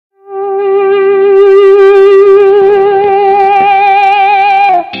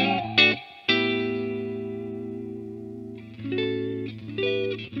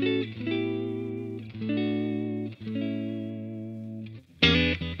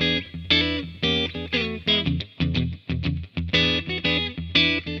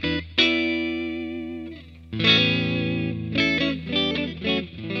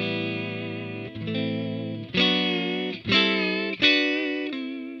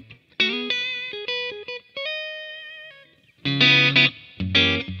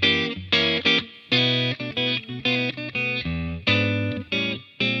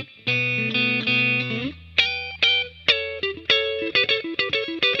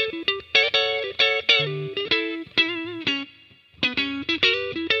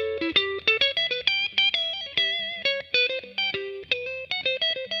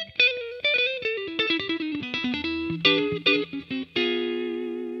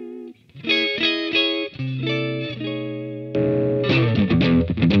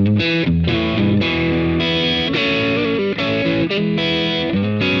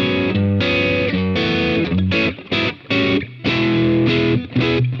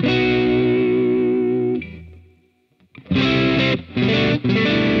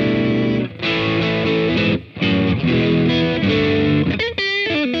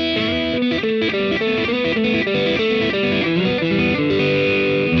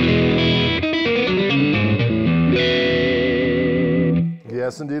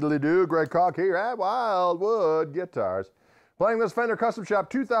Yes, indeedly do. Greg Koch here at Wildwood Guitars. Playing this Fender Custom Shop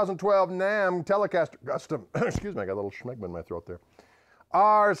 2012 NAMM Telecaster Custom. Excuse me, I got a little schmegma in my throat there.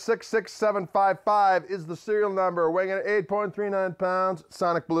 R66755 is the serial number, weighing at 8.39 pounds.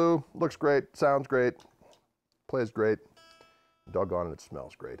 Sonic blue, looks great, sounds great, plays great. Doggone it, it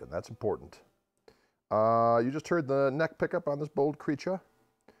smells great, and that's important. You just heard the neck pickup on this bold creature.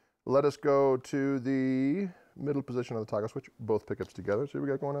 Let us go to the middle position of the toggle switch, both pickups together. See what we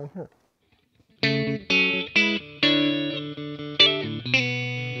got going on here.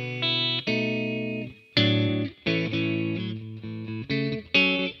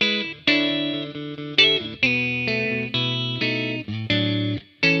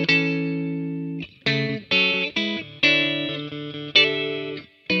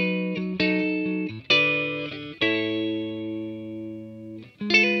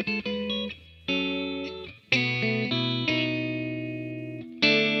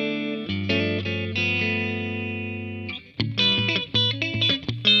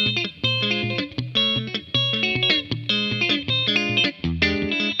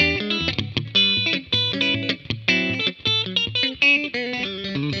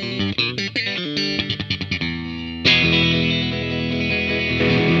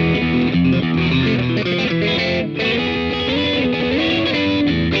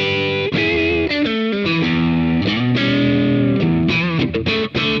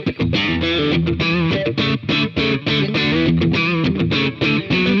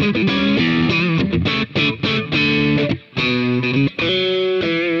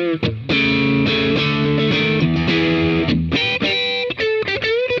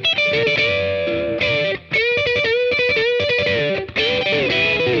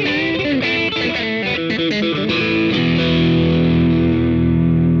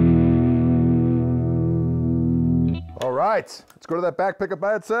 All right, let's go to that back pickup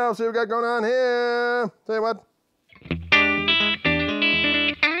by itself, see what we got going on here. Tell you what.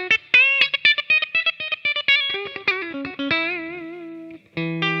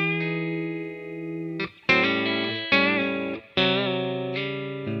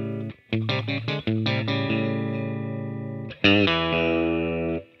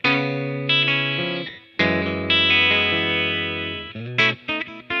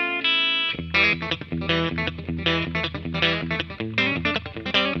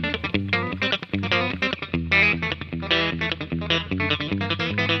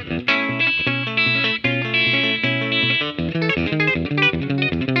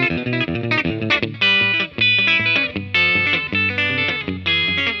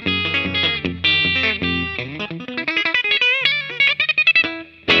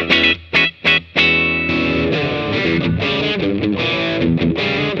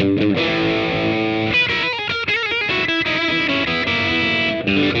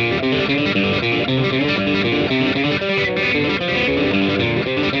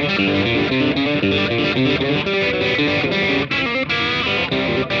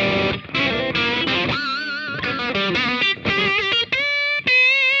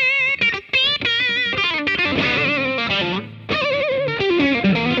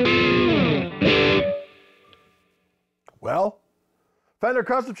 Well, Fender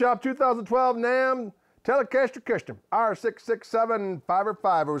Custom Shop 2012 NAMM Telecaster Custom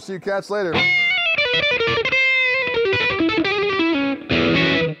R66755. We'll see you cats later.